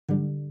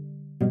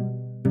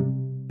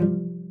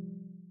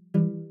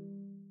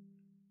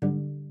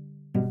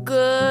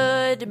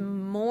Good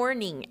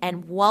morning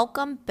and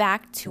welcome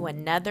back to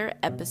another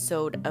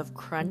episode of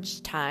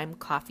Crunch Time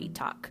Coffee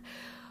Talk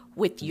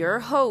with your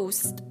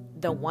host,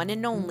 the one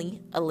and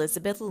only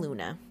Elizabeth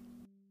Luna.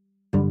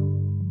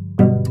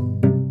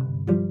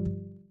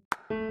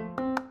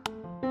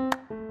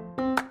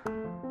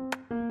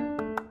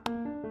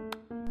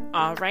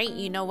 All right,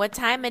 you know what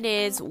time it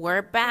is.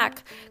 We're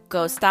back.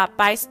 Go stop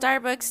by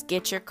Starbucks,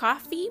 get your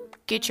coffee,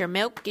 get your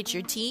milk, get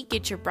your tea,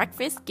 get your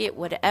breakfast, get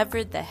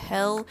whatever the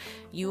hell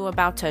you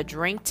about to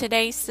drink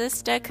today,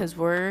 sister, because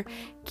we're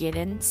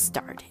getting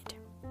started.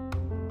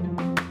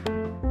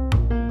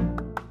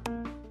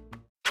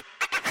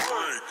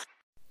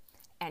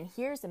 And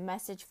here's a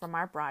message from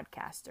our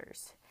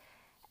broadcasters.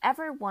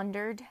 Ever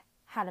wondered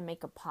how to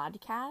make a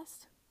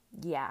podcast?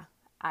 Yeah,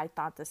 I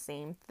thought the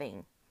same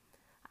thing.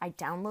 I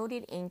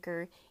downloaded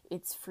Anchor.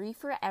 It's free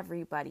for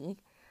everybody.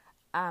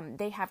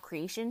 They have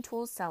creation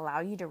tools to allow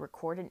you to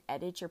record and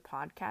edit your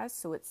podcast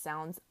so it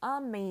sounds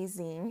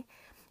amazing.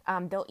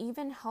 They'll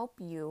even help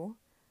you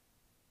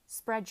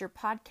spread your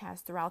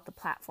podcast throughout the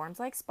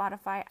platforms like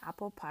Spotify,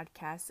 Apple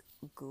Podcasts,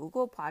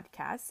 Google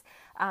Podcasts,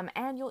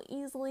 and you'll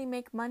easily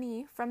make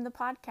money from the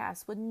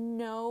podcast with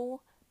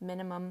no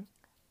minimum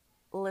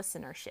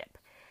listenership.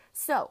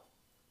 So,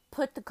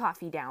 put the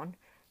coffee down.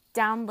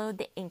 Download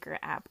the Anchor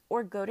app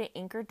or go to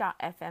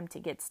anchor.fm to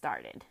get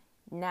started.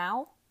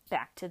 Now,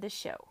 back to the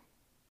show.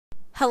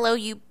 Hello,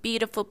 you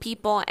beautiful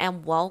people,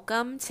 and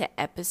welcome to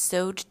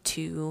episode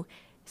 2,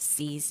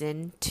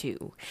 season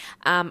 2.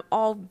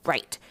 All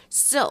right,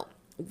 so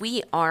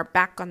we are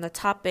back on the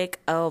topic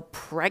of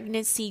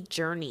pregnancy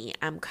journey.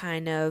 I'm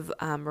kind of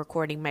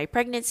recording my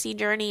pregnancy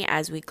journey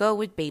as we go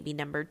with baby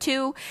number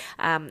 2.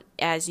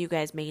 As you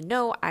guys may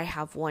know, I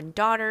have one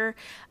daughter.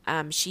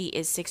 She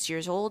is 6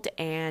 years old,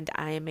 and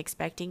I am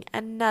expecting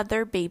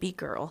another baby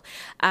girl.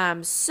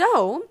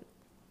 So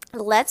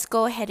let's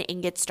go ahead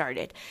and get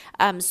started.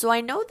 So I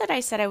know that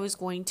I said I was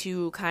going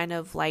to kind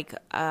of like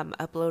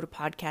upload a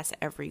podcast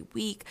every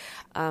week,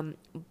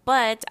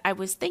 but I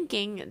was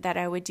thinking that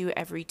I would do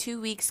every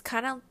 2 weeks,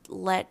 kind of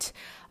let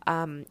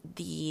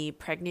the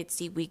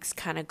pregnancy weeks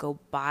kind of go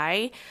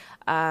by,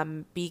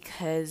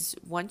 because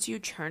once you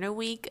turn a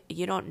week,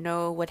 you don't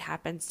know what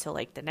happens till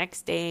like the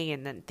next day,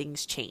 and then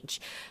things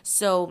change.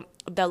 So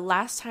the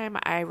last time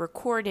I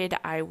recorded,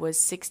 I was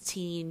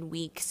 16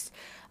 weeks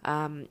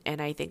and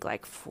I think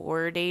like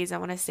 4 days, I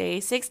want to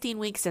say 16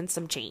 weeks and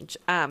some change.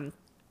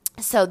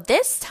 So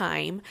this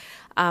time,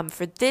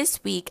 for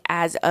this week,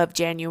 as of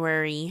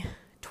January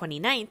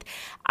 29th,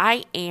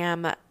 I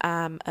am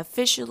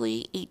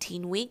officially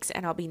 18 weeks,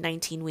 and I'll be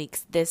 19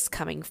 weeks this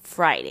coming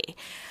Friday.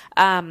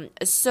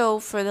 So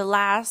for the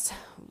last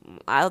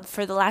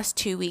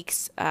 2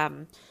 weeks,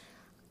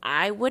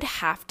 I would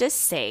have to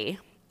say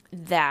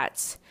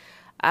that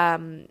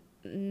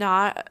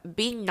not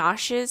being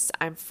nauseous,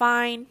 I'm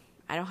fine.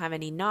 I don't have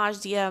any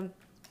nausea.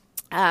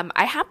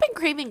 I have been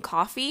craving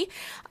coffee,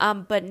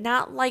 but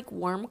not like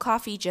warm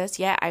coffee just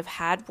yet. I've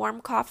had warm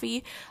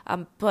coffee,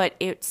 but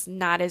it's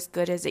not as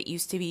good as it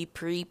used to be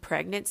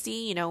pre-pregnancy.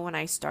 You know, when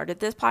I started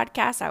this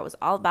podcast, I was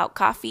all about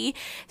coffee.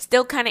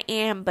 Still kind of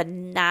am, but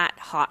not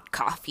hot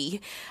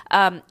coffee.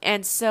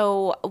 And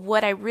so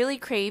what I really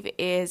crave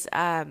is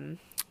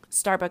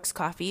Starbucks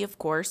coffee, of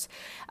course,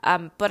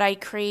 but I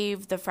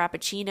crave the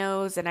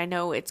Frappuccinos, and I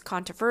know it's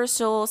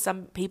controversial.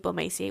 Some people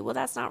may say, well,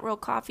 that's not real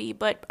coffee,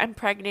 but I'm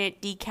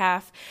pregnant,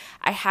 decaf.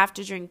 I have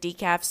to drink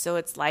decaf, so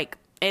it's like,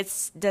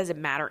 it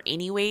doesn't matter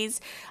anyways.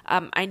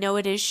 I know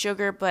it is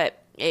sugar,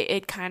 but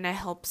it kind of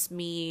helps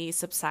me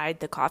subside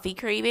the coffee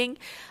craving.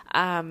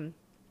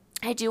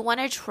 I do want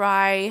to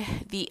try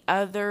the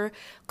other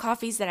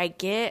coffees that I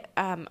get.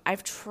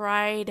 I've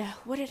tried,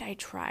 what did I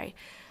try?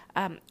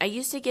 I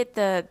used to get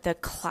the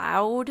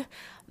cloud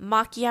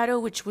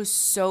macchiato, which was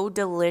so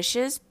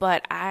delicious,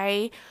 but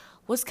I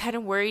was kind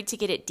of worried to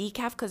get it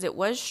decaf because it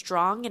was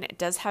strong and it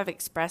does have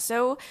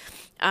espresso.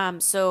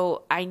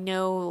 So I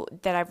know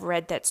that I've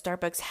read that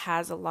Starbucks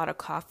has a lot of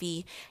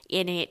coffee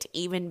in it,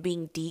 even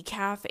being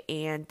decaf,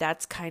 and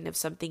that's kind of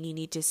something you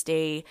need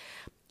to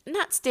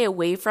not stay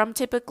away from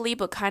typically,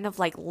 but kind of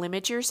like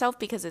limit yourself,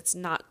 because it's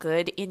not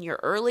good in your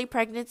early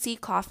pregnancy.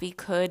 Coffee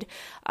could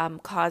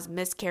cause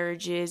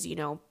miscarriages,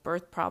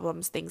 birth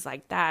problems, things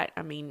like that.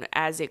 I mean,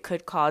 as it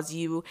could cause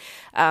you,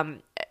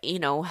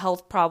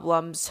 health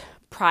problems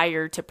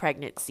prior to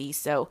pregnancy.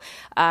 So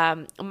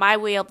my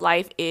way of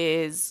life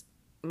is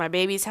my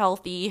baby's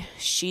healthy.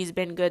 She's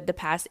been good the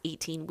past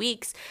 18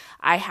 weeks.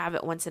 I have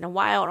it once in a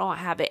while. I don't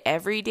have it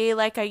every day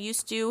like I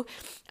used to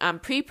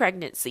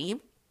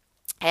pre-pregnancy.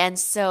 And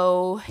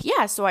so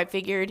I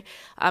figured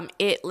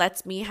it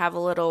lets me have a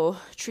little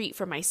treat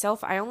for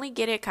myself. I only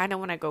get it kind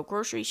of when I go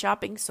grocery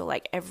shopping, so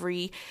like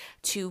every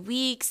 2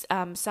 weeks.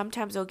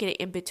 Sometimes I'll get it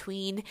in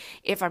between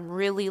if I'm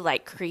really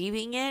like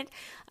craving it.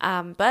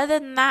 But other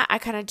than that, I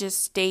kind of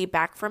just stay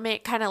back from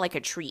it, kind of like a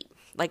treat,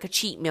 like a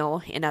cheat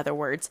meal, in other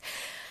words.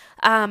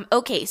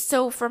 Okay,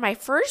 so for my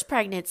first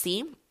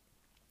pregnancy,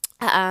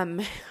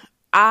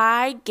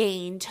 I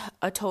gained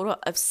a total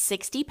of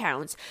 60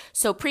 pounds.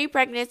 So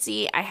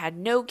pre-pregnancy, I had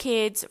no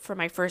kids for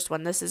my first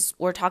one.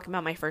 We're talking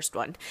about my first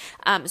one.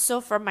 So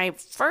for my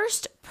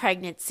first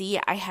pregnancy,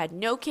 I had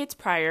no kids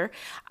prior.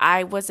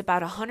 I was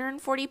about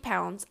 140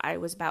 pounds. I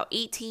was about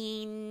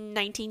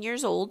 19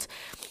 years old.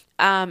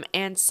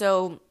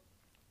 So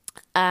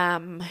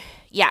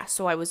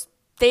I was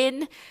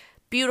thin,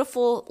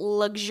 beautiful,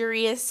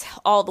 luxurious,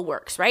 all the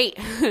works, right?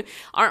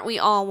 Aren't we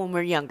all when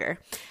we're younger?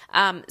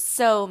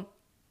 So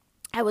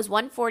I was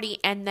 140,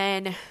 and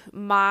then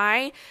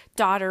my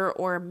daughter,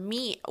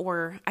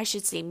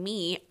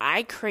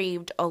 I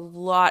craved a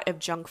lot of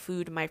junk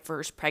food my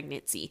first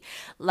pregnancy,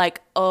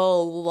 like a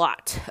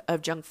lot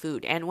of junk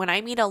food. And when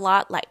I mean a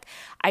lot, like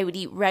I would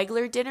eat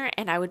regular dinner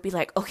and I would be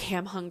like, okay,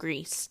 I'm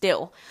hungry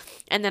still.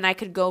 And then I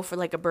could go for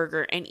like a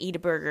burger and eat a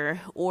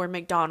burger, or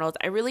McDonald's.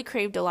 I really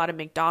craved a lot of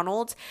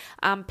McDonald's.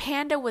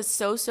 Panda was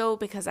so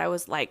because I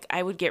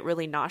would get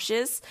really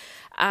nauseous.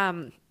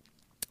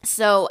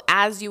 So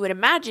as you would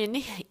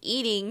imagine,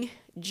 eating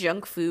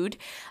junk food,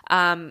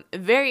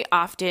 very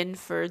often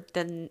for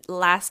the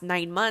last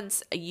 9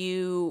 months,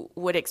 you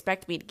would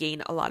expect me to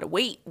gain a lot of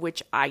weight,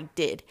 which I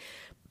did.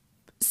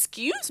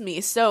 Excuse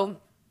me. So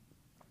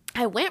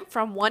I went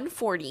from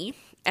 140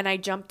 and I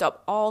jumped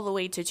up all the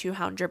way to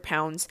 200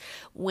 pounds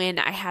when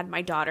I had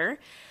my daughter.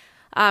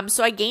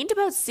 So I gained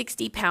about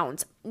 60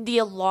 pounds. The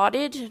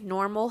allotted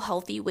normal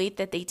healthy weight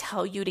that they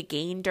tell you to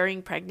gain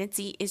during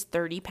pregnancy is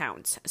 30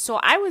 pounds. So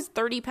I was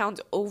 30 pounds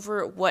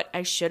over what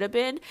I should have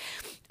been.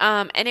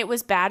 And it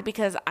was bad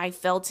because I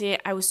felt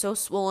it. I was so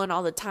swollen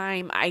all the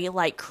time.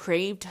 I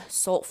craved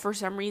salt for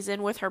some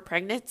reason with her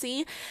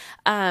pregnancy.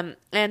 And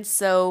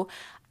so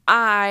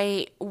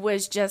I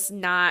was just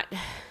not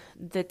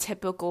the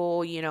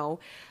typical,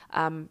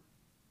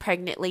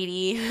 pregnant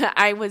lady.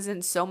 I was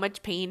in so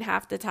much pain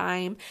half the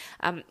time.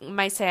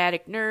 My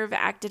sciatic nerve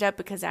acted up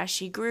because as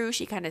she grew,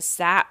 she kind of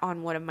sat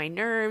on one of my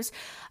nerves.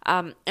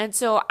 And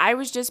so I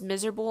was just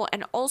miserable.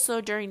 And also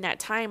during that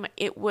time,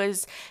 it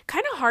was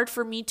kind of hard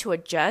for me to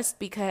adjust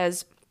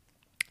because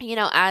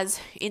as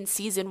in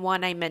season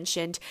 1, I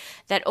mentioned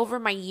that over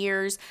my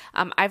years,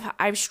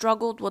 I've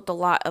struggled with a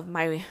lot of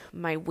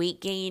my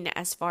weight gain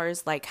as far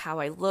as how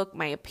I look,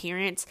 my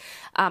appearance.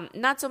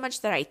 Not so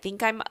much that I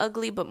think I'm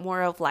ugly, but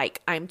more of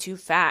I'm too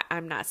fat,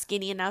 I'm not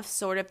skinny enough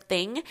sort of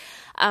thing.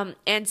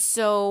 And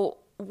so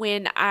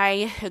when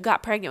I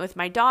got pregnant with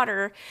my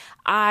daughter,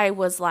 I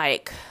was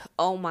like,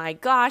 oh my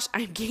gosh,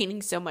 I'm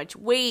gaining so much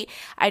weight.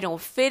 I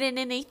don't fit in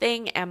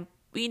anything. And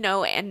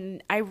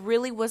I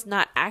really was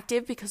not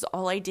active because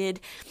all I did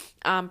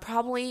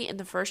probably in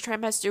the first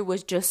trimester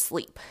was just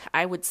sleep.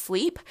 I would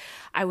sleep,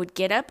 I would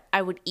get up,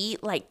 I would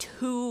eat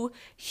 2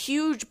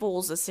 huge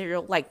bowls of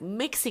cereal,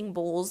 mixing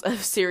bowls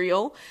of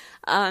cereal.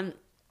 And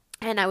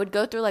I would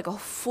go through a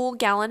full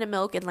gallon of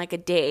milk in a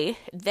day.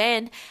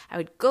 Then I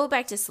would go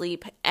back to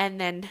sleep, and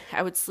then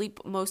I would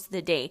sleep most of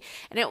the day.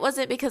 And it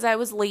wasn't because I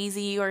was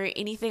lazy or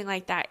anything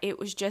like that. It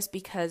was just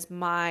because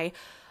my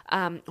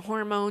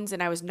hormones,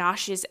 and I was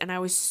nauseous, and I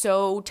was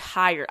so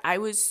tired. I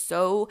was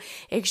so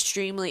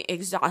extremely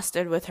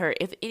exhausted with her.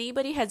 If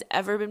anybody has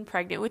ever been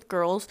pregnant with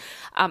girls,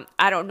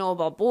 I don't know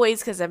about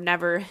boys because I've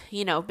never,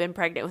 been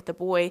pregnant with a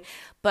boy,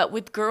 but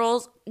with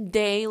girls,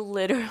 they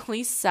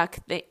literally suck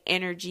the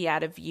energy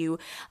out of you.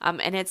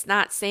 And it's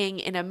not saying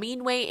in a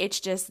mean way. It's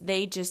just,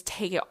 they just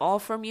take it all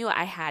from you.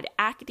 I had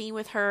acne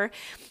with her.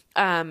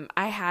 I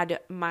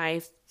had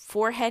my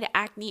forehead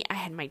acne. I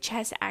had my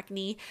chest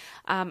acne.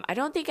 I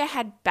don't think I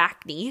had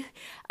back knee,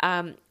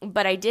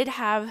 but I did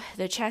have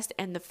the chest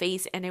and the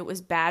face, and it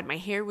was bad. My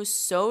hair was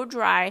so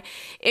dry.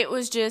 I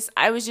was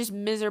just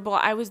miserable.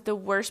 I was the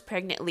worst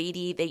pregnant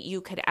lady that you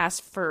could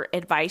ask for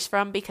advice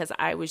from because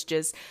I was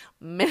just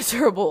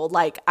miserable.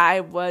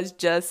 I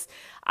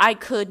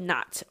could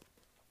not.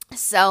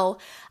 So,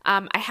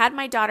 I had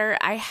my daughter.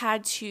 I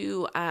had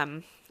to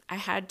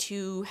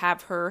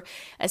have her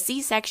a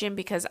C-section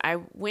because I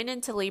went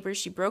into labor.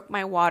 She broke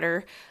my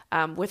water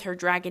with her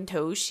dragon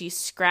toes. She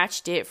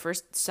scratched it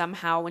first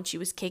somehow when she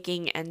was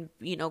kicking and,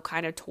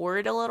 kind of tore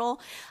it a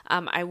little.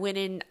 I went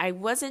in. I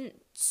wasn't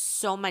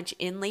so much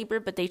in labor,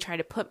 but they tried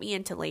to put me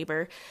into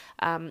labor.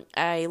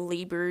 I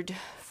labored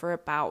for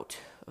about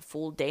a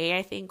full day,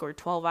 I think, or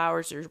 12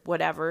 hours or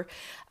whatever.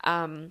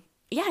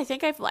 I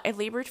think I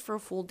labored for a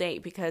full day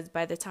because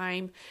by the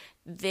time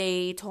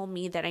they told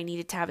me that I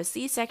needed to have a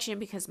C-section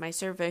because my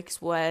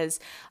cervix was,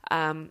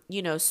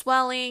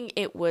 swelling,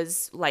 it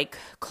was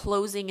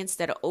closing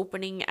instead of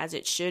opening as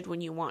it should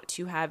when you want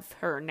to have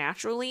her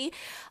naturally.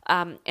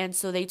 And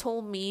so they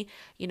told me,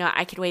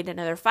 I could wait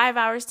another 5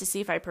 hours to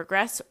see if I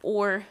progress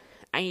or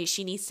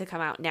she needs to come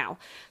out now.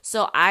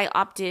 So I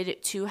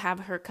opted to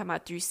have her come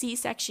out through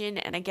C-section.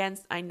 And again,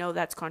 I know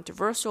that's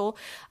controversial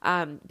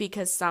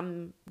because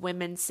some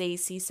women say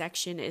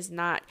C-section is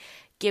not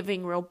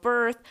giving real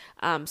birth.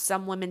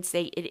 Some women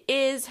say it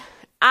is.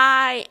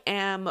 I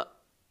am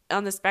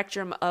on the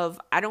spectrum of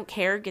I don't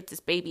care, get this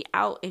baby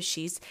out.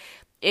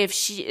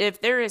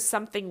 If there is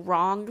something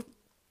wrong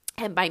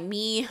And by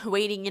me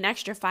waiting an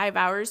extra 5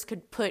 hours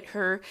could put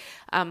her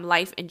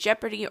life in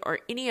jeopardy or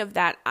any of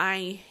that.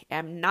 I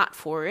am not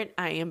for it.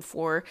 I am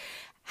for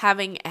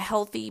having a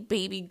healthy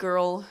baby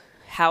girl,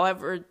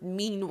 however,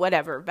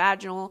 whatever,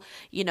 vaginal,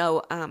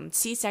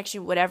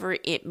 C-section, whatever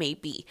it may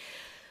be.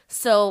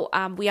 So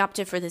we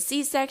opted for the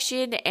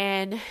C-section,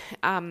 and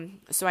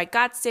so I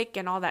got sick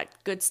and all that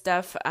good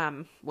stuff,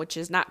 which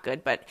is not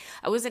good, but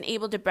I wasn't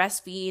able to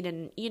breastfeed,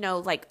 and,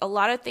 a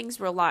lot of things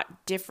were a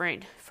lot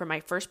different for my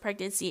first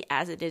pregnancy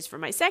as it is for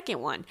my second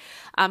one.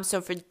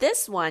 So for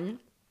this one,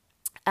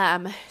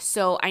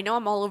 so I know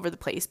I'm all over the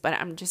place, but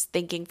I'm just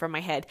thinking from my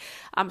head.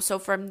 So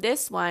from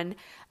this one,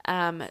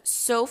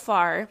 so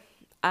far,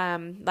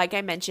 like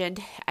I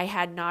mentioned, I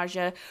had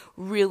nausea,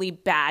 really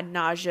bad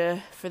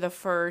nausea for the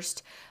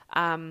first,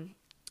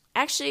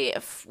 actually,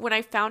 when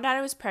I found out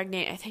I was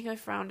pregnant,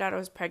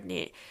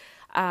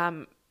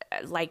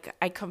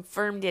 I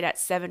confirmed it at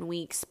 7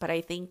 weeks, but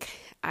I think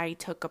I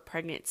took a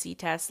pregnancy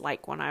test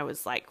when I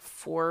was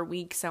 4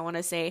 weeks, I want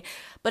to say,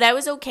 but I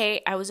was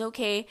okay.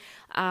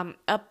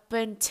 Up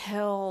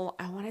until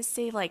I want to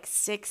say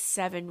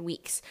 6-7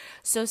 weeks.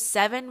 So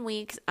 7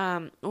 weeks,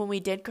 when we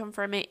did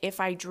confirm it,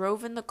 if I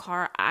drove in the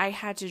car, I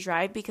had to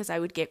drive because I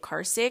would get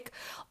car sick.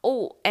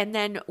 Oh, and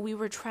then we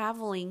were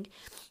traveling.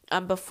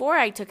 Before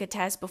I took a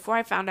test, before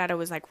I found out I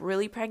was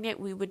really pregnant,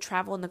 we would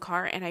travel in the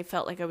car and I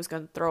felt like I was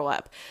going to throw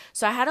up.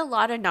 So I had a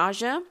lot of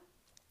nausea,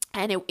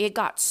 and it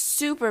got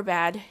super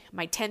bad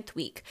my 10th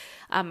week.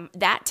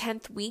 That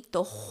 10th week,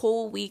 the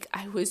whole week,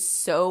 I was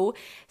so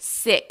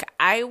sick.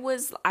 I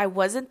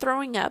wasn't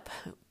throwing up.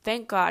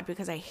 Thank God,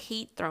 because I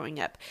hate throwing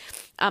up.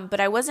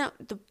 But I wasn't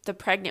the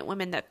pregnant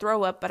women that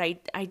throw up, but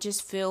I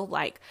just feel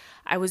like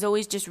I was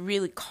always just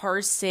really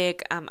car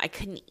sick. I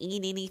couldn't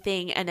eat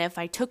anything. And if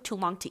I took too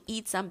long to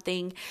eat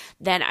something,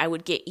 then I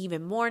would get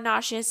even more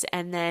nauseous.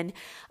 And then,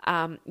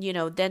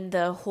 then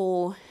the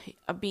whole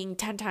being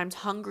 10 times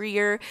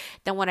hungrier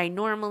than what I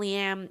normally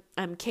am,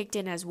 kicked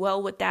in as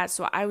well with that.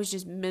 So I was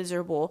just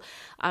miserable.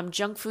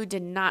 Junk food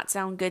did not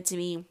sound good to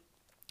me.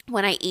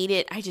 When I ate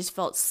it, I just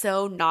felt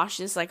so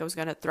nauseous, like I was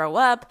going to throw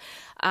up.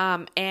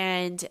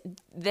 And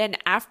then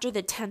after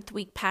the 10th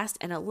week passed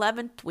and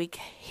 11th week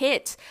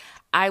hit,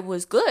 I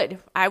was good.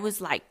 I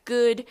was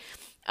good.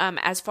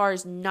 As far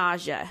as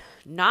nausea,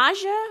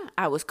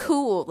 I was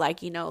cool,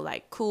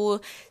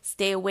 cool,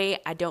 stay away.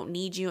 I don't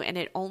need you. And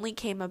it only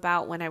came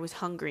about when I was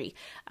hungry,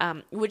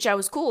 which I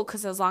was cool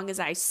because as long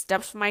as I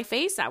stuffed my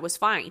face, I was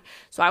fine.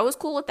 So I was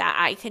cool with that.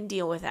 I can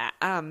deal with that.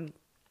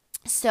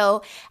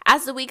 So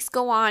as the weeks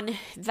go on,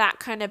 that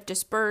kind of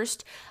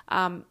dispersed.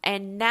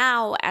 And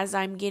now as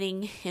I'm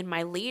getting in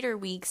my later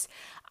weeks,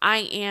 I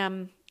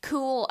am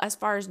cool as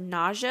far as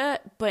nausea,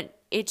 but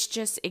it's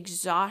just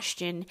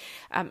exhaustion,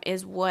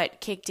 is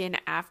what kicked in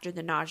after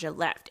the nausea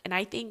left. And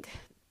I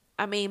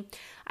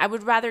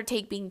would rather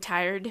take being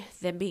tired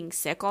than being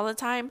sick all the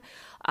time.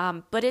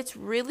 But it's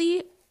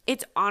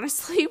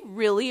honestly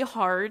really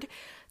hard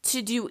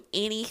to do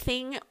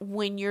anything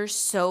when you're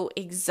so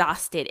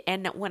exhausted.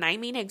 And when I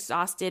mean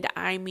exhausted,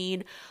 I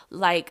mean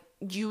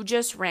you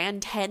just ran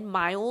 10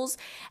 miles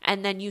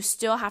and then you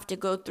still have to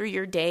go through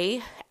your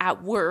day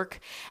at work,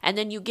 and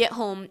then you get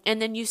home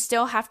and then you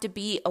still have to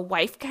be a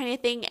wife kind of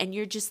thing, and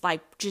you're just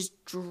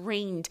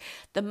drained,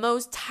 the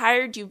most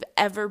tired you've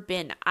ever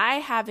been. I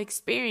have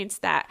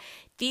experienced that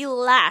the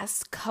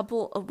last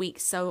couple of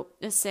weeks. So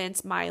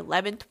since my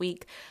 11th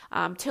week,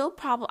 till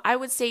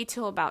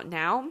about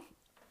now.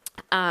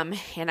 And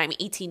I'm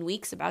 18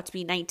 weeks, about to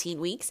be 19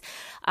 weeks.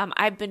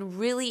 I've been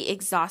really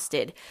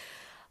exhausted.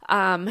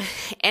 And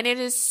it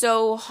is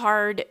so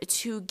hard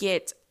to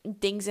get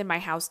things in my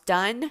house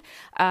done.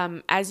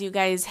 As you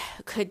guys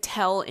could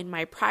tell in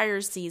my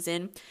prior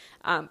season,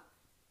 that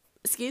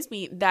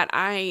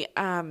I,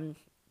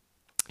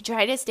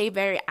 try to stay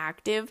very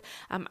active.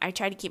 I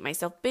try to keep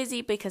myself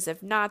busy because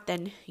if not,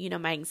 then,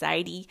 my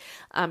anxiety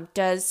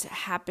does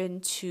happen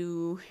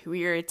to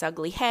rear its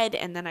ugly head,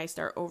 and then I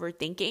start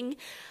overthinking.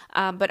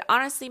 But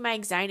honestly, my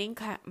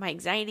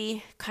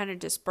anxiety kind of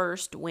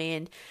dispersed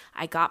when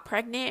I got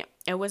pregnant.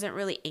 I wasn't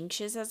really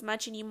anxious as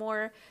much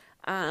anymore.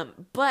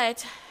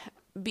 But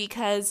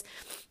because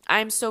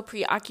I'm so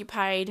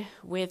preoccupied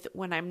with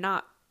when I'm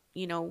not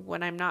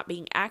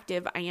being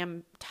active, I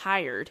am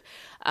tired.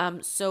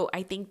 So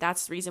I think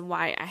that's the reason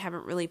why I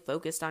haven't really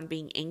focused on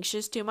being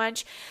anxious too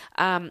much.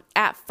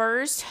 At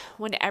first,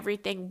 when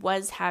everything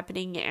was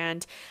happening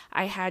and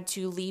I had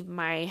to leave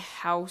my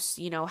house,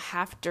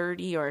 half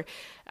dirty or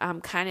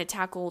kind of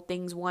tackle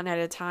things one at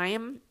a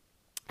time,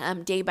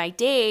 day by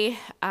day,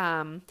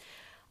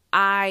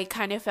 I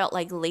kind of felt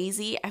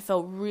lazy. I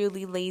felt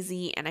really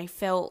lazy, and I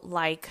felt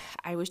like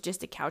I was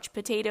just a couch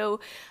potato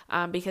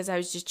because I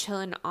was just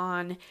chilling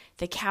on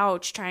the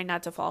couch, trying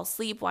not to fall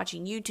asleep,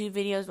 watching YouTube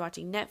videos,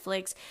 watching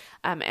Netflix.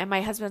 And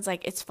my husband's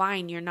like, it's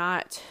fine. You're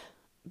not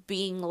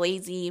being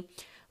lazy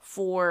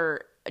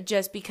for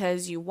just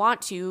because you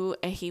want to.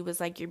 And he was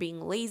like, you're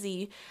being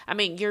lazy.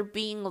 You're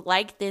being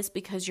like this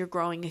because you're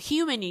growing a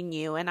human in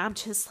you. And I'm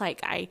just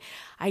like, I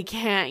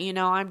can't,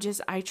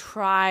 I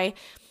try.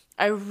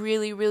 I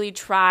really, really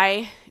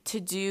try to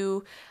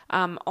do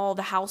all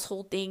the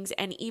household things,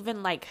 and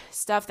even like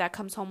stuff that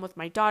comes home with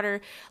my daughter,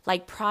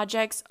 like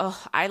projects.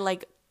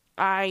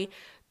 I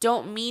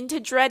don't mean to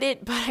dread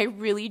it, but I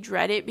really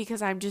dread it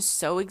because I'm just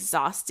so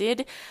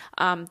exhausted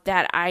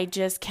that I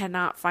just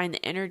cannot find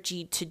the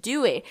energy to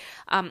do it.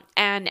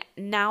 And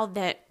now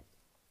that,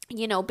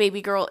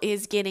 baby girl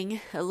is getting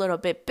a little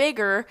bit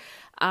bigger,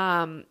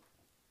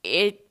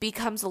 it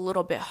becomes a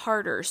little bit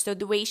harder. So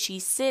the way she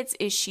sits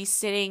is she's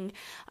sitting,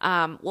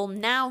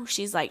 now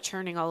she's like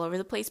turning all over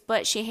the place,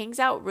 but she hangs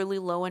out really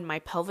low in my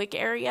pelvic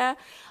area.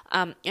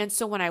 And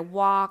so when I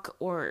walk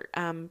or,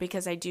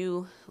 because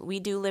we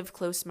do live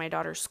close to my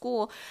daughter's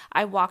school,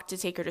 I walk to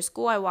take her to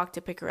school. I walk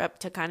to pick her up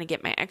to kind of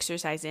get my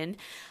exercise in.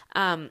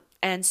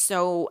 And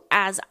so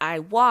as I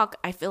walk,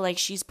 I feel like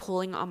she's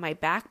pulling on my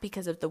back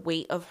because of the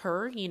weight of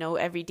her.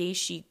 Every day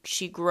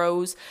she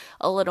grows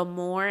a little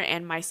more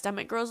and my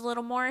stomach grows a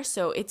little more.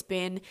 So it's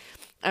been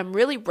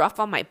really rough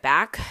on my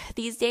back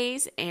these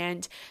days.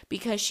 And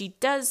because she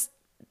does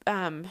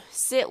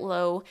sit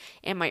low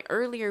in my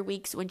earlier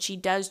weeks, when she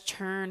does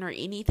turn or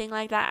anything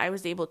like that, I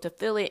was able to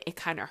feel it. It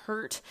kind of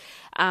hurt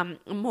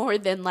more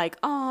than like,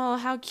 oh,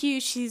 how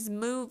cute she's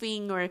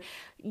moving, or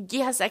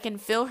yes, I can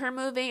feel her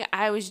moving.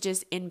 I was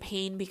just in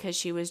pain because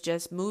she was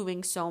just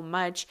moving so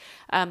much,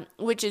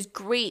 which is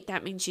great.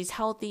 That means she's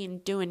healthy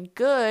and doing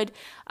good.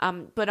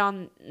 But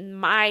on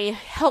my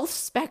health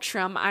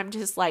spectrum, I'm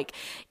just like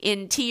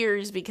in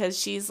tears because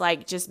she's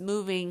like just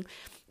moving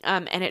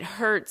and it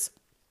hurts.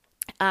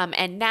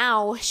 And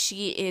now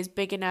she is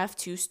big enough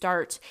to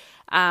start,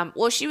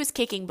 she was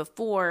kicking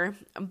before,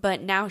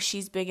 but now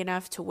she's big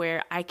enough to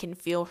where I can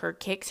feel her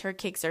kicks. Her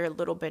kicks are a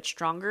little bit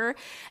stronger,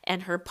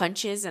 and her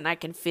punches, and I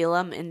can feel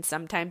them, and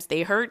sometimes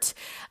they hurt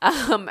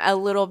a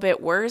little bit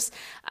worse.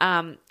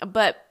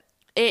 But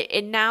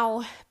it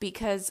now,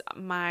 because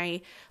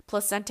my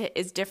placenta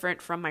is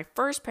different from my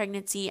first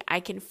pregnancy, I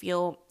can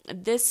feel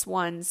this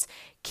one's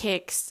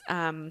kicks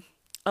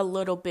a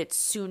little bit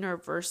sooner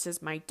versus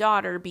my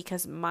daughter,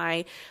 because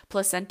my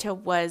placenta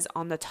was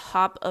on the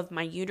top of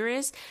my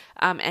uterus,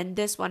 and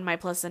this one, my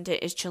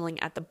placenta is chilling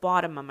at the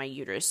bottom of my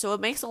uterus. So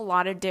it makes a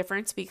lot of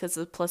difference because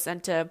the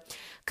placenta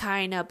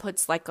kind of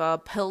puts like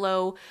a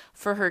pillow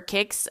for her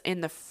kicks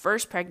in the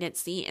first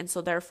pregnancy, and so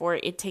therefore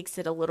it takes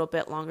it a little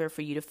bit longer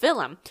for you to feel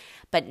them.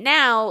 But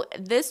now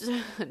this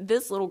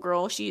little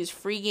girl, she is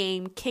free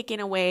game, kicking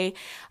away,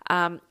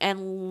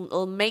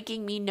 and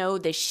making me know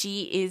that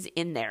she is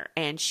in there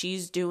and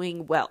she's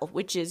doing well,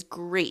 which is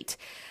great.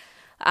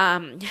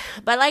 But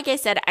like I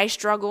said, I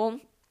struggle.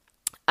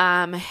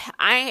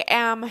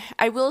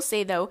 I will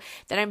say though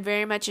that I'm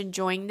very much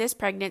enjoying this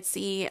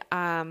pregnancy,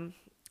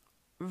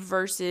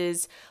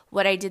 versus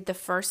what I did the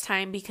first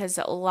time, because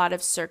a lot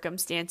of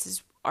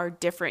circumstances are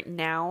different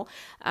now.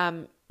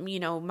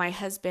 My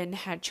husband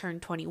had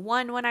turned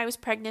 21 when I was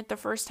pregnant the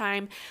first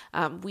time.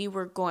 We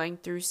were going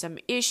through some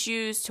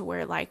issues to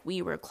where like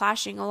we were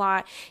clashing a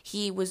lot.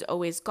 He was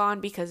always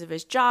gone because of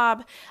his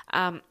job.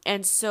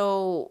 And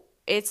so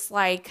it's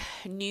like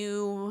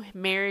new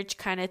marriage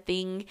kind of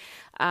thing.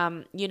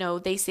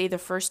 They say the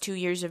first 2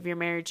 years of your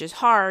marriage is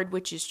hard,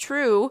 which is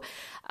true.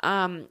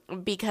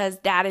 Because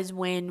that is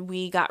when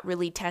we got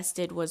really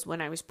tested, was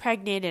when I was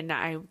pregnant, and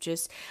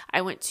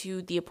I went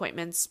to the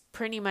appointments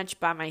pretty much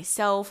by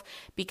myself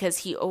because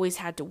he always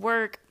had to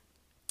work.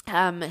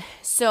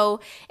 So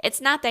it's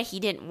not that he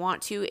didn't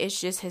want to, it's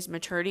just his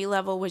maturity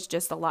level was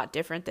just a lot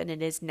different than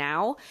it is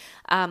now.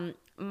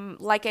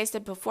 Like I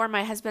said before,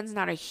 my husband's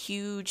not a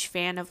huge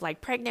fan of like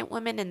pregnant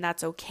women, and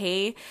that's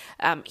okay.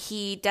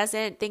 He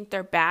doesn't think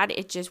they're bad.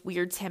 It just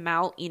weirds him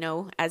out,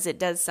 as it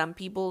does some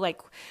people.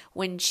 Like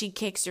when she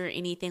kicks or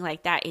anything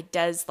like that, it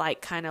does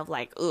like kind of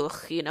like,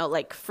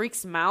 like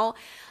freaks him out.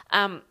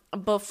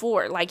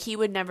 Before, like he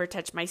would never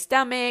touch my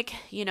stomach,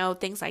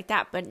 things like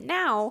that. But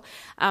now,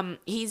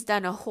 he's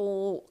done a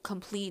whole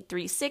complete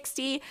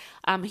 360.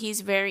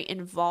 He's very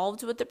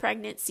involved with the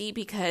pregnancy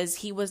because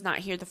he was not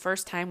here the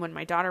first time when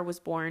my daughter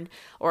was born,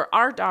 or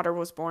our daughter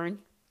was born,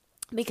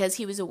 because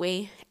he was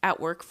away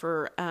at work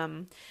for,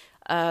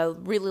 a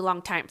really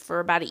long time, for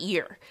about a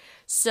year.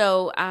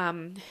 So,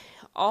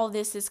 all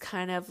this is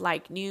kind of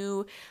like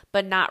new,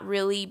 but not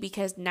really,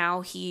 because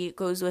now he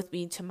goes with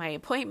me to my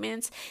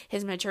appointments.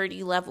 His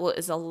maturity level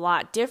is a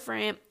lot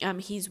different.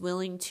 He's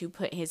willing to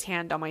put his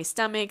hand on my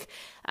stomach.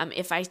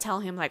 If I tell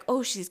him like,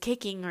 oh, she's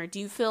kicking, or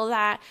do you feel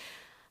that?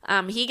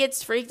 He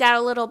gets freaked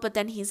out a little, but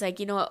then he's like,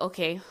 you know what?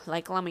 Okay,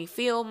 like let me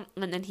feel.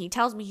 And then he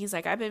tells me, he's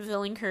like, I've been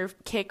feeling her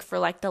kick for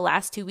like the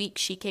last 2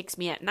 weeks. She kicks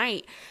me at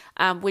night,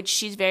 which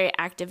she's very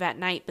active at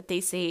night, but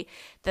they say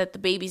that the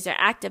babies are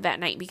active at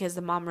night because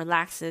the mom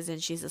relaxes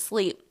and she's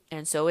asleep.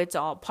 And so it's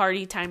all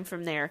party time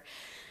from there.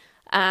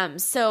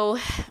 So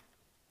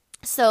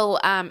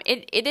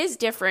it is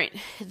different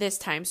this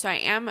time. So I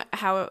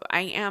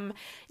am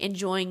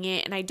enjoying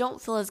it, and I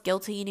don't feel as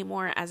guilty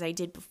anymore as I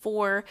did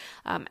before.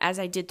 As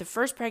I did the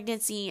first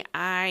pregnancy,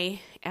 I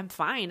am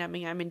fine. I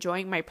mean, I'm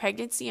enjoying my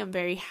pregnancy. I'm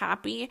very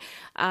happy.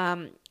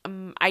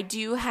 I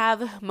do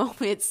have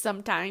moments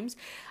sometimes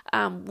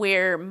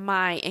where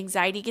my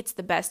anxiety gets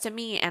the best of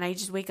me and I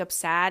just wake up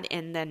sad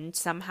and then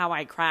somehow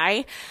I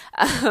cry.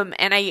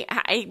 And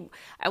I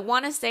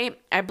want to say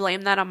I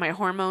blame that on my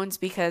hormones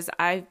because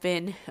I've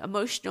been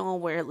emotional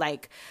where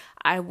like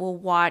I will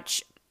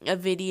watch a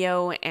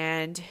video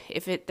and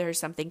if there's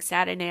something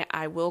sad in it,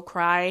 I will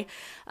cry.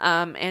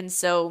 And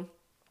so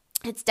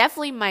it's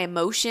definitely my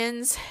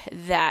emotions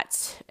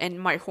and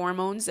my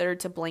hormones that are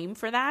to blame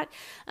for that.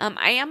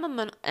 I am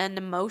an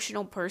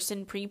emotional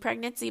person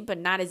pre-pregnancy, but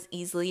not as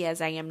easily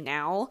as I am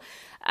now.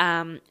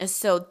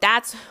 So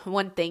that's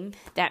one thing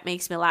that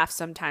makes me laugh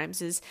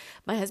sometimes is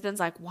my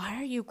husband's like, "Why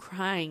are you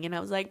crying?" And I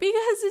was like,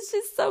 "Because it's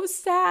just so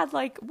sad.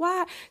 Like,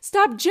 why?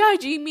 Stop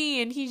judging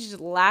me." And he's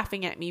just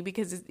laughing at me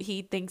because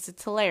he thinks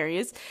it's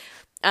hilarious.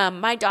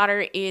 My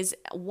daughter is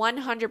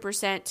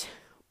 100%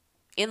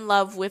 in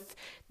love with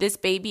this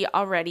baby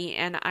already,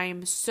 and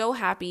I'm so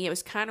happy. I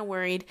was kind of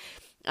worried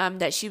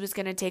that she was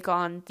going to take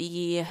on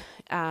the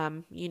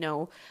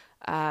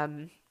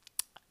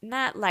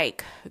not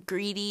like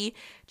greedy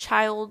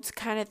child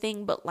kind of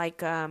thing, but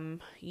like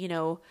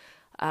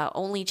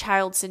only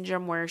child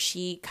syndrome where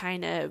she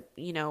kind of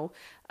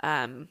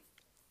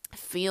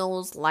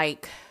feels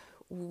like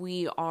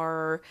we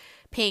are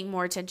paying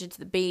more attention to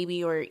the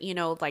baby or,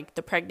 like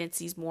the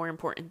pregnancy is more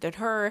important than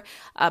her.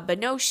 But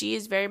no, she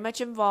is very much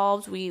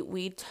involved.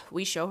 We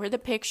show her the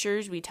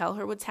pictures. We tell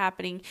her what's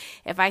happening.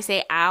 If I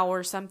say ow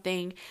or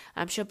something,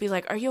 she'll be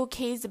like, "Are you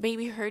okay? Is the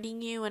baby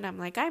hurting you?" And I'm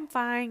like, "I'm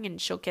fine." And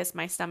she'll kiss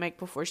my stomach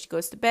before she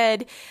goes to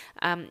bed,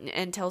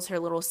 and tells her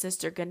little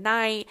sister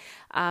goodnight.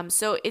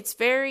 So it's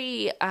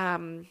very,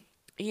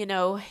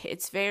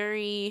 it's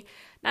very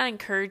not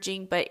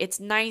encouraging, but it's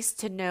nice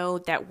to know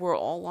that we're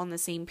all on the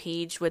same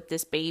page with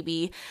this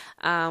baby.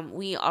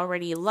 We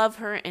already love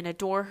her and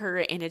adore her,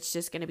 and it's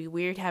just going to be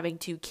weird having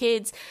 2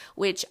 kids,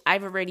 which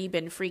I've already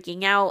been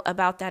freaking out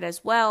about that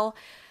as well.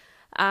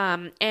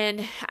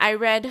 And I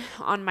read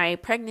on my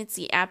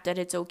pregnancy app that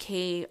it's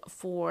okay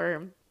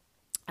for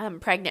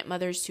pregnant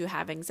mothers to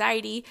have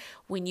anxiety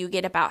when you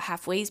get about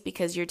halfway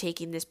because you're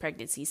taking this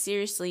pregnancy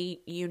seriously.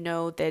 You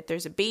know that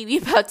there's a baby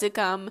about to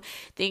come,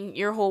 then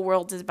your whole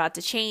world is about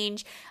to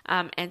change.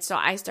 And so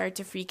I started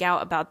to freak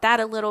out about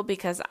that a little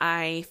because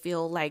I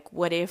feel like,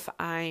 what if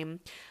I'm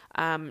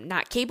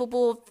not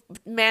capable of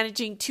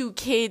managing 2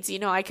 kids?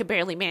 I could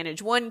barely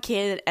manage 1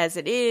 kid as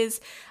it is.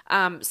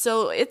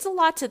 So it's a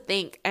lot to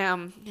think.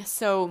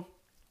 So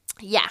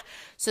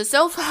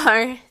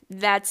far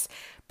that's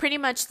pretty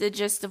much the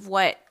gist of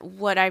what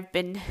I've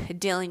been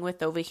dealing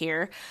with over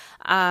here.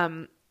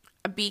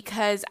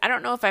 Because I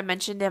don't know if I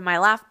mentioned in my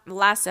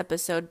last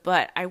episode,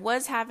 but I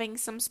was having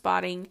some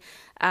spotting,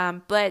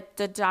 but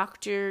the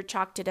doctor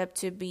chalked it up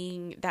to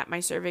being that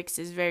my cervix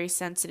is very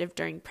sensitive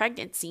during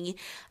pregnancy.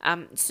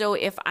 So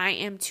if I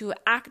am too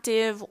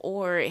active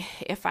or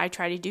if I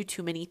try to do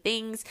too many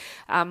things,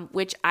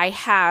 which I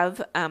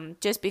have,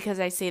 just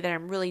because I say that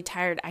I'm really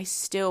tired, I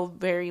still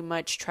very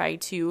much try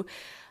to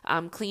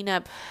clean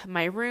up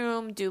my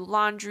room, do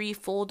laundry,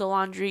 fold the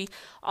laundry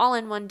all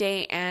in one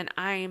day, and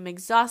I am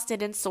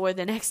exhausted and sore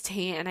the next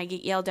day, and I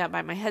get yelled at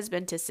by my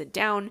husband to sit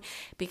down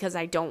because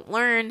I don't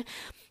learn.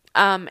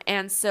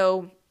 And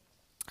so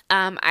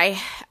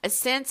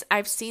since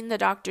I've seen the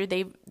doctor,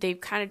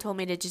 they've kind of told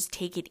me to just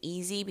take it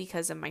easy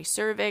because of my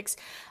cervix,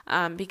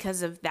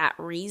 because of that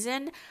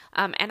reason.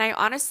 And I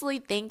honestly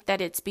think that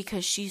it's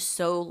because she's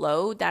so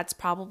low. That's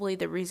probably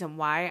the reason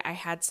why I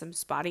had some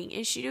spotting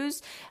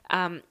issues.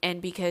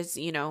 And because,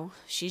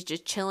 she's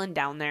just chilling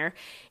down there.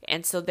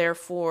 And so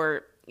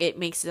therefore it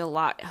makes it a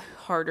lot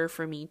harder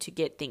for me to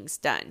get things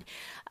done.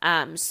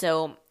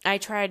 So I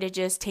try to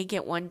just take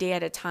it one day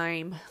at a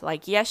time.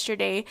 Like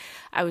yesterday,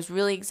 I was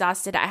really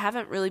exhausted. I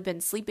haven't really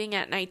been sleeping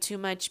at night too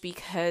much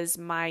because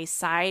my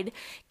side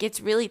gets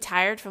really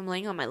tired from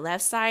laying on my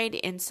left side.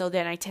 And so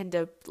then I tend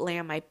to lay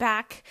on my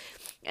back.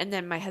 And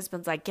then my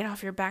husband's like, "Get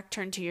off your back,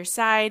 turn to your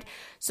side."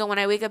 So when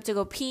I wake up to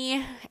go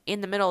pee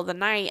in the middle of the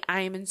night,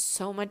 I am in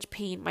so much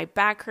pain. My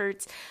back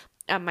hurts.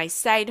 My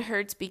side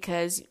hurts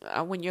because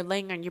when you're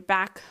laying on your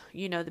back,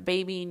 the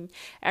baby and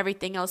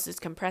everything else is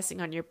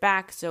compressing on your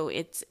back. So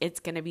it's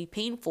going to be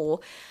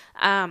painful.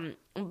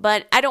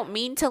 But I don't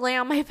mean to lay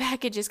on my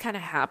back. It just kind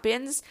of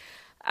happens.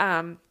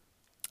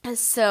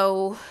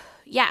 So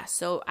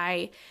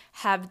I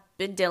have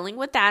been dealing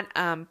with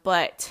that.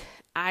 But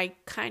I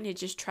kind of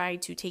just try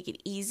to take it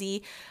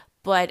easy.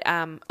 But,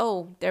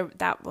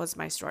 that was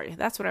my story.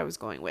 That's what I was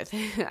going with.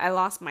 I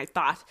lost my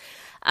thought.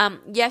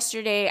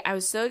 Yesterday, I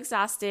was so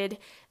exhausted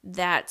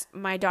that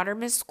my daughter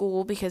missed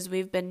school because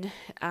we've been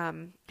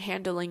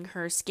handling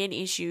her skin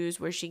issues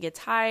where she gets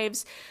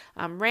hives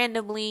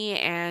randomly,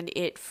 and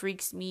it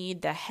freaks me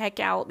the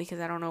heck out because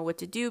I don't know what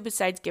to do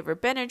besides give her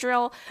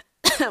Benadryl.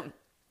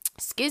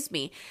 Excuse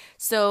me.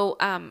 So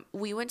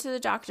we went to the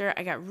doctor.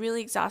 I got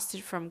really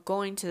exhausted from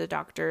going to the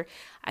doctor.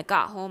 I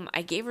got home.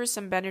 I gave her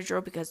some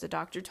Benadryl because the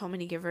doctor told me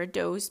to give her a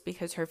dose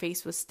because her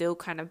face was still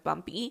kind of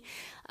bumpy.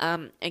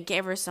 I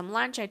gave her some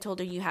lunch. I told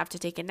her you have to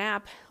take a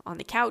nap on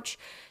the couch.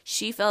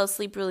 She fell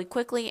asleep really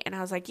quickly, and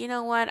I was like, you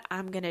know what?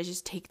 I'm going to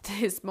just take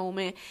this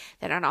moment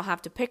that I don't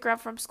have to pick her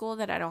up from school,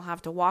 that I don't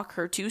have to walk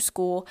her to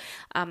school,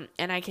 and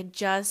I can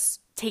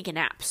just take a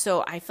nap.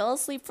 So I fell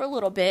asleep for a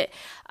little bit.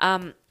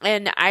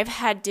 And I've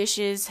had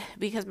dishes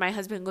because my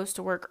husband goes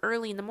to work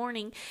early in the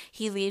morning.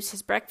 He leaves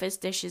his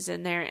breakfast dishes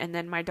in there, and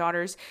then my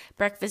daughter's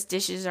breakfast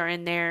dishes are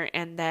in there.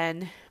 And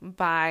then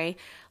by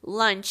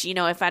lunch,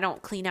 if I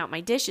don't clean out my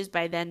dishes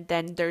by then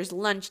there's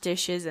lunch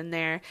dishes in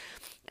there.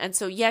 And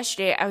so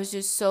yesterday I was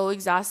just so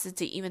exhausted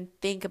to even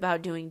think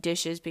about doing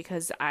dishes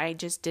because I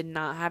just did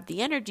not have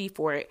the energy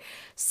for it.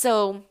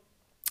 So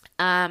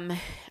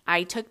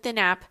I took the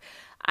nap.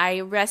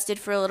 I rested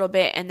for a little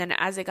bit, and then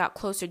as it got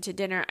closer to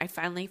dinner, I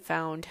finally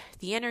found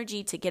the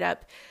energy to get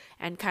up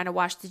and kind of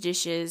wash the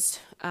dishes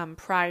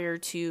prior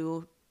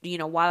to,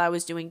 while I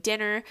was doing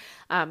dinner.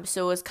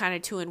 So it was kind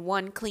of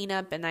 2-in-1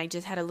 cleanup, and I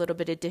just had a little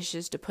bit of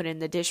dishes to put in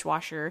the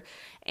dishwasher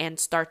and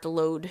start the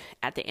load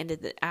at the end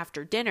of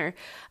after dinner.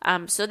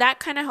 So that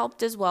kind of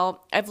helped as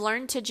well. I've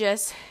learned to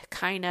just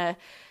kind of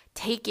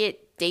take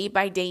it day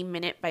by day,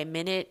 minute by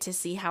minute to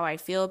see how I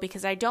feel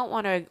because I don't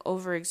want to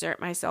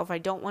overexert myself. I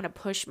don't want to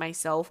push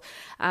myself.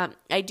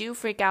 I do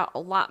freak out a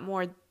lot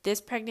more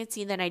this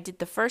pregnancy than I did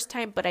the first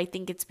time, but I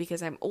think it's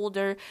because I'm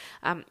older.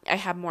 I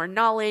have more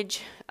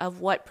knowledge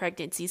of what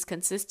pregnancies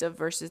consist of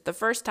versus the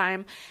first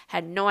time.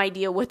 Had no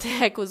idea what the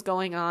heck was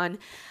going on.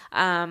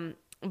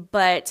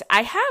 But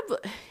I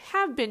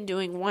have been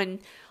doing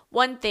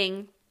one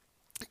thing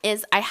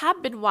is I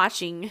have been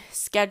watching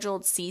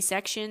scheduled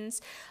C-sections,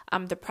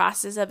 the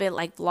process of it,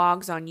 like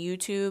vlogs on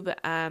YouTube,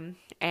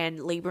 and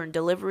labor and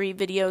delivery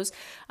videos.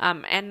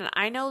 And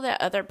I know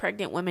that other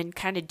pregnant women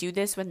kind of do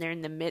this when they're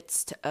in the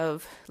midst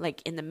of,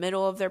 like in the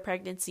middle of their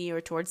pregnancy or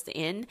towards the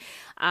end,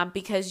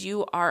 because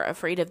you are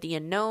afraid of the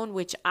unknown,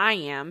 which I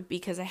am,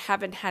 because I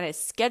haven't had a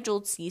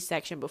scheduled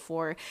C-section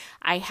before.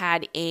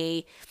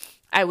 I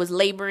was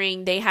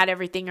laboring, they had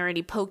everything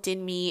already poked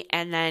in me,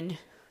 and then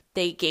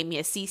they gave me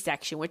a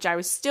C-section, which I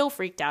was still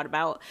freaked out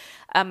about.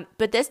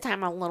 But this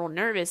time I'm a little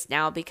nervous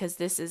now because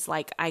this is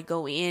like I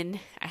go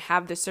in, I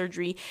have the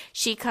surgery,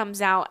 she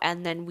comes out,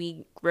 and then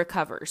we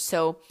recover.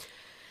 So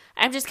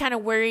I'm just kind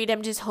of worried.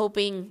 I'm just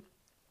hoping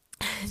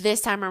this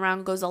time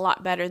around goes a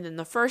lot better than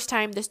the first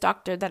time. This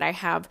doctor that I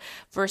have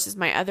versus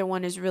my other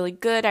one is really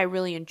good. I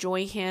really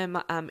enjoy him.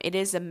 It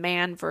is a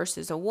man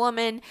versus a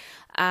woman.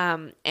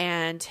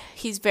 And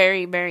he's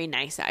very, very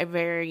nice. I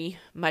very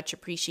much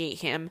appreciate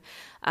him.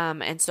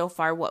 And so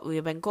far what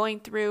we've been going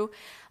through.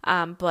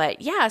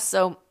 But yeah,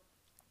 so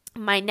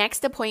my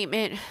next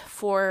appointment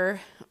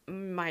for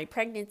my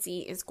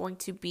pregnancy is going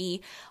to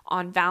be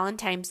on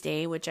Valentine's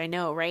Day, which I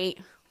know, right?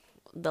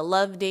 The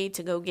love day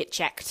to go get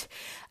checked.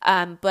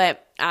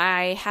 But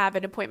I have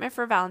an appointment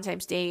for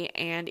Valentine's Day,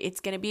 and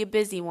it's going to be a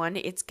busy one.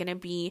 It's going to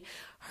be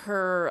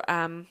her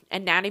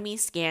anatomy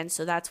scan.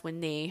 So that's when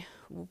they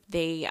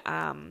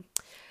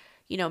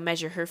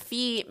measure her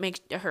feet,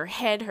 make her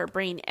head, her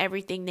brain,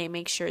 everything. They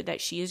make sure that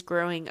she is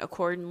growing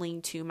accordingly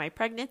to my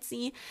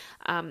pregnancy.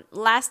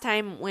 Last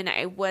time when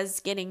I was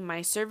getting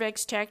my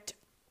cervix checked,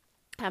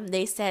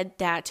 they said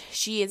that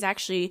she is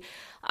actually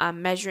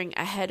measuring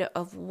ahead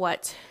of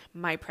what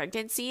my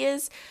pregnancy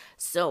is.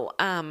 So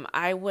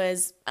I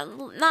was,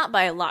 not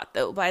by a lot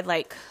though, by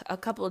like a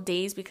couple of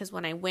days, because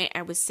when I went,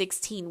 I was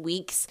 16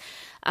 weeks.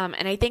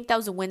 And I think that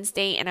was a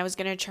Wednesday, and I was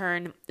going to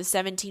turn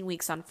 17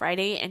 weeks on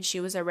Friday, and she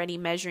was already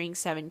measuring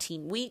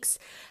 17 weeks.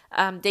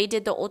 They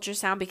did the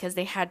ultrasound because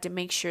they had to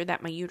make sure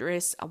that my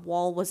uterus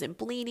wall wasn't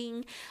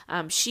bleeding.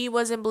 She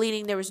wasn't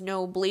bleeding. There was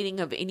no bleeding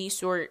of any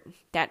sort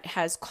that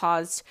has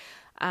caused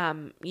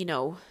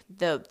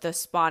the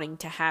spotting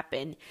to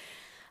happen.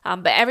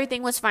 But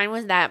everything was fine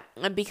with that.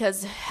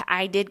 Because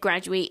I did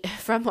graduate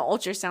from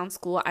ultrasound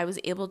school, I was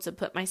able to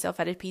put myself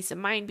at a peace of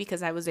mind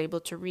because I was able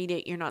to read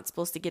it. You're not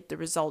supposed to get the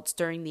results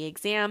during the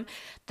exam.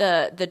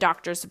 The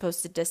doctor's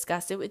supposed to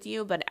discuss it with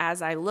you. But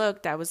as I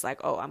looked, I was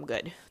like, oh, I'm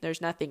good. There's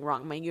nothing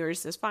wrong. My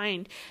uterus is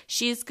fine.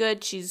 She's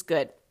good. She's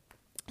good.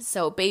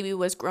 So baby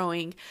was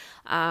growing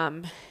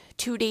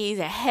 2 days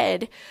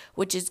ahead,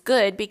 which is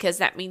good because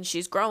that means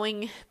she's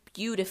growing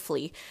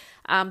beautifully.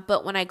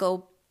 But when I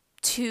go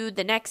to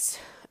the next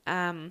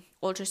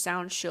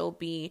ultrasound, she'll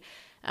be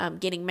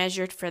getting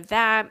measured for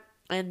that.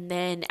 And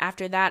then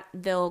after that,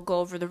 they'll go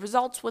over the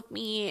results with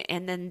me.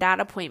 And then that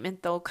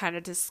appointment, they'll kind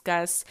of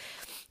discuss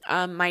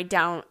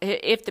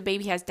if the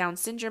baby has Down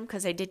syndrome,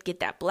 because I did get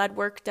that blood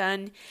work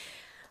done.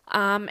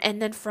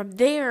 And then from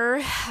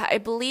there, I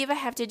believe I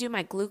have to do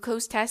my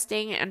glucose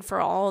testing. And for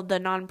all the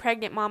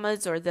non-pregnant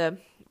mamas or the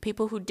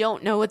people who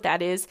don't know what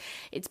that is,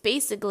 it's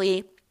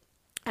basically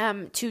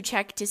to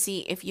check to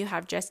see if you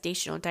have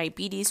gestational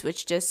diabetes,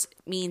 which just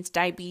means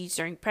diabetes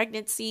during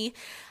pregnancy,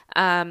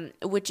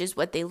 which is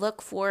what they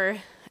look for.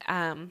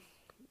 And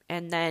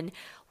then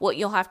what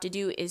you'll have to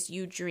do is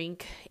you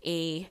drink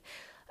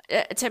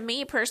to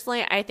me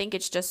personally, I think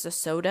it's just a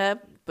soda,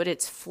 but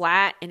it's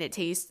flat and it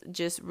tastes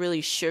just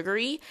really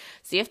sugary.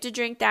 So you have to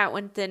drink that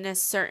within a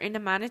certain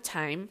amount of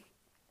time.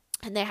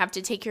 And they have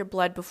to take your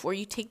blood before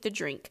you take the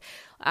drink.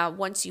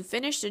 Once you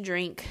finish the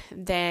drink,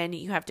 then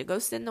you have to go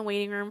sit in the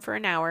waiting room for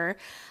an hour.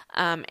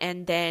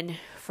 And then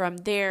from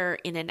there,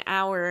 in an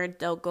hour,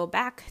 they'll go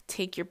back,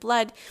 take your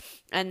blood,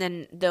 and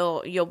then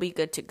you'll be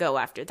good to go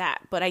after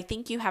that. But I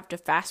think you have to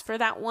fast for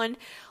that one,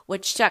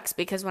 which sucks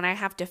because when I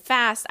have to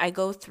fast, I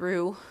go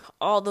through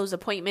all those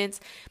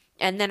appointments.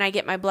 And then I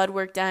get my blood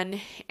work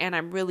done and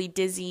I'm really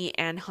dizzy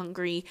and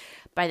hungry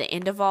by the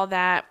end of all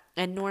that.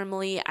 And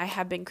normally I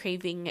have been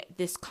craving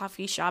this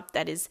coffee shop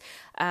that is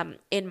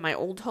in my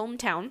old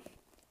hometown.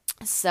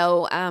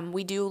 So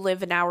we do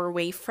live an hour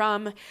away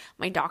from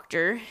my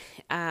doctor.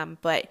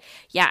 But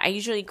yeah, I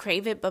usually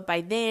crave it. But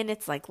by then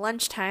it's like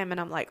lunchtime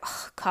and I'm like,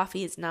 oh,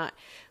 coffee is not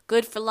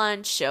good for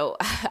lunch. So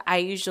I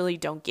usually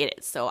don't get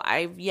it. So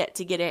I've yet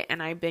to get it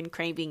and I've been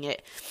craving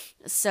it.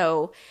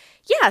 So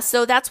yeah,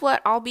 so that's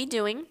what I'll be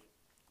doing.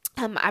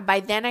 By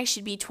then I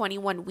should be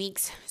 21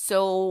 weeks.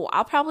 So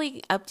I'll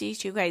probably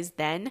update you guys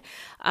then,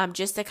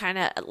 just to kind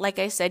of, like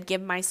I said,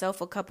 give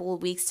myself a couple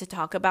of weeks to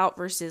talk about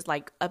versus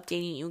like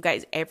updating you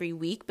guys every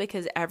week,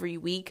 because every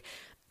week,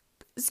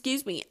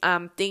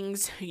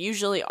 things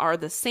usually are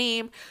the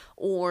same,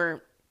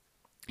 or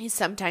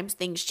sometimes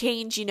things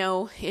change,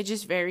 it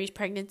just varies.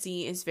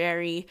 Pregnancy is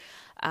very,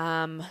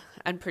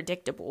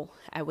 unpredictable,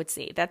 I would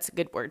say. That's a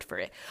good word for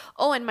it.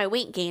 Oh, and my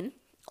weight gain.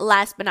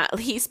 Last but not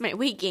least, my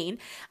weight gain.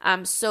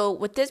 So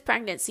with this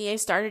pregnancy, I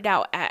started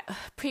out at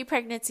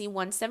pre-pregnancy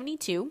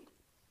 172.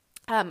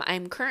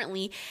 I'm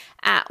currently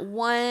at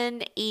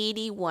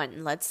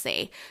 181, let's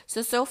say.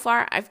 So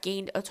far I've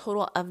gained a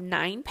total of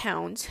 9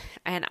 pounds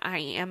and I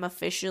am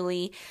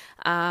officially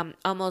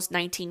almost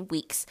 19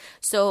 weeks.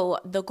 So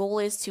the goal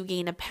is to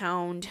gain a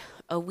pound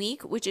a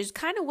week, which is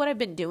kind of what I've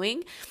been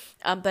doing.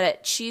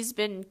 But she's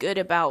been good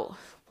about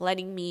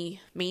letting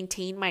me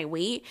maintain my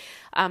weight.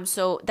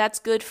 So that's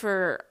good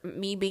for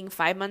me being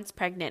 5 months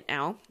pregnant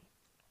now.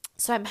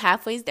 So I'm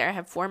halfway there. I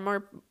have 4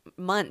 more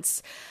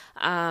months.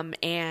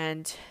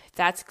 And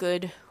that's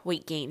good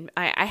weight gain.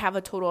 I have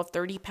a total of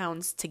 30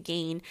 pounds to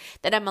gain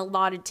that I'm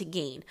allotted to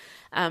gain.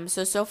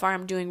 So far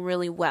I'm doing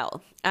really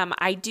well.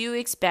 I do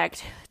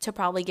expect to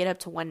probably get up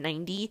to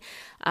 190,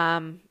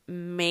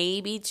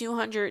 maybe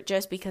 200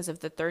 just because of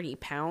the 30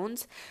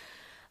 pounds.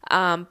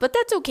 But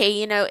that's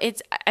okay.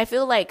 I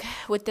feel like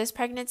with this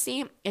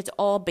pregnancy, it's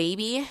all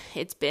baby.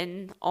 It's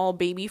been all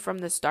baby from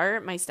the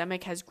start. My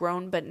stomach has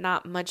grown, but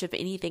not much of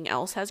anything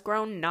else has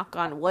grown. Knock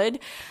on wood.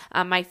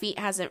 My feet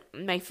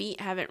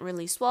haven't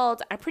really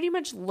swelled. I pretty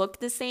much look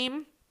the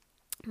same.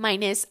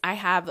 Minus I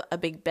have a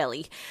big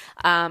belly.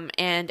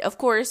 And of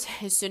course,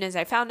 as soon as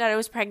I found out I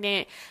was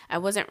pregnant, I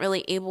wasn't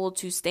really able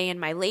to stay in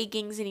my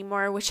leggings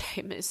anymore, which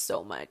I miss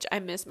so much. I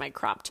miss my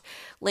cropped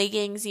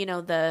leggings,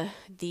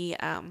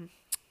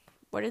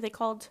 what are they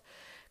called?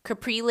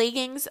 Capri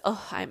leggings.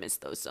 Oh, I miss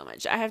those so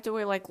much. I have to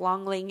wear like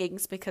long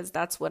leggings because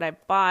that's what I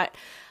bought.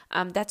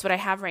 That's what I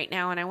have right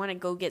now. And I want to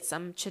go get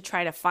some to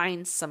try to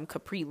find some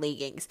capri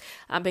leggings,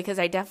 because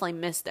I definitely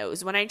miss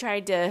those. When I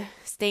tried to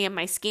stay in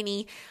my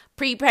skinny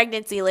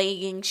pre-pregnancy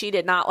leggings, she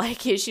did not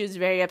like it. She was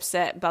very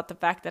upset about the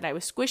fact that I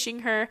was squishing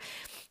her.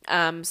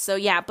 So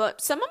yeah,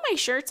 but some of my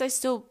shirts, I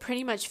still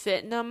pretty much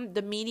fit in them.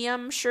 The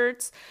medium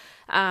shirts,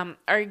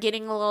 are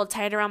getting a little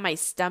tight around my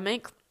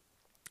stomach.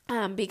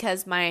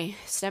 Because my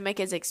stomach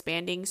is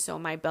expanding, so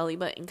my belly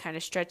button kind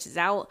of stretches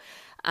out.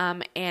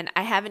 And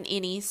I have an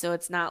innie, so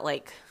it's not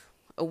like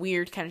a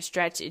weird kind of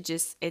stretch.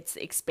 It's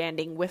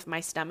expanding with my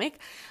stomach.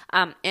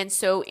 And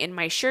so in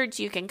my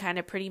shirts, you can kind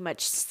of pretty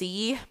much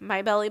see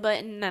my belly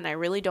button, and I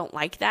really don't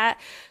like that.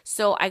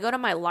 So I go to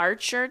my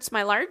large shirts.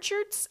 My large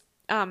shirts,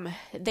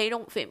 they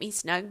don't fit me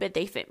snug, but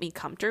they fit me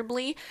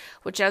comfortably,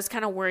 which I was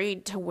kind of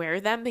worried to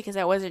wear them because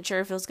I wasn't sure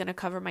if it was going to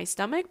cover my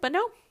stomach, but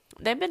no.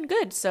 They've been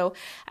good. So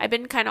I've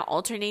been kind of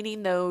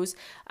alternating those.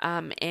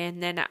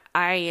 And then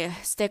I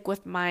stick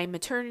with my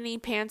maternity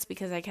pants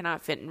because I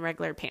cannot fit in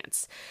regular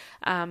pants.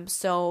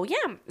 So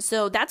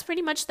that's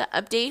pretty much the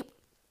update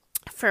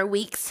for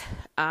weeks,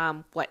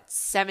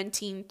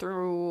 17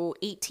 through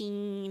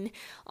 18,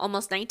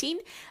 almost 19.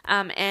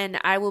 And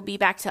I will be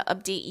back to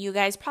update you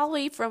guys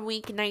probably from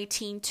week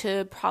 19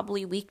 to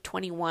probably week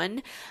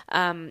 21.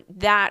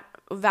 That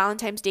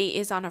Valentine's Day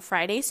is on a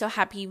Friday, so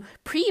happy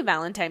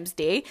pre-Valentine's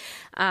Day,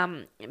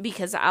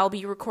 because I'll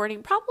be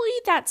recording probably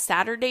that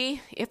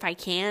Saturday if I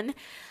can.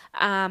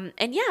 And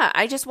yeah,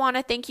 I just want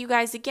to thank you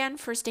guys again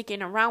for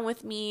sticking around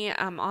with me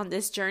on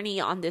this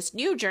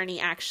new journey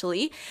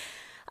actually.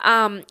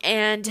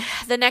 And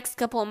the next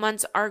couple of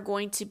months are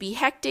going to be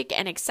hectic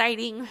and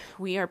exciting.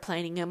 We are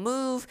planning a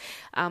move.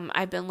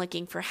 I've been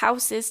looking for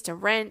houses to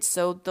rent,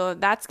 so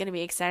that's going to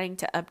be exciting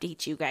to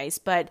update you guys.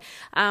 But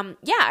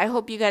yeah, I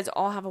hope you guys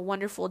all have a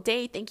wonderful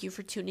day. Thank you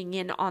for tuning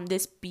in on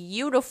this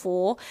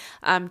beautiful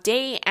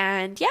day.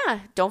 And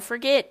yeah, don't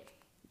forget,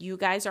 you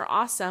guys are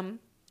awesome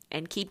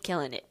and keep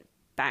killing it.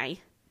 Bye.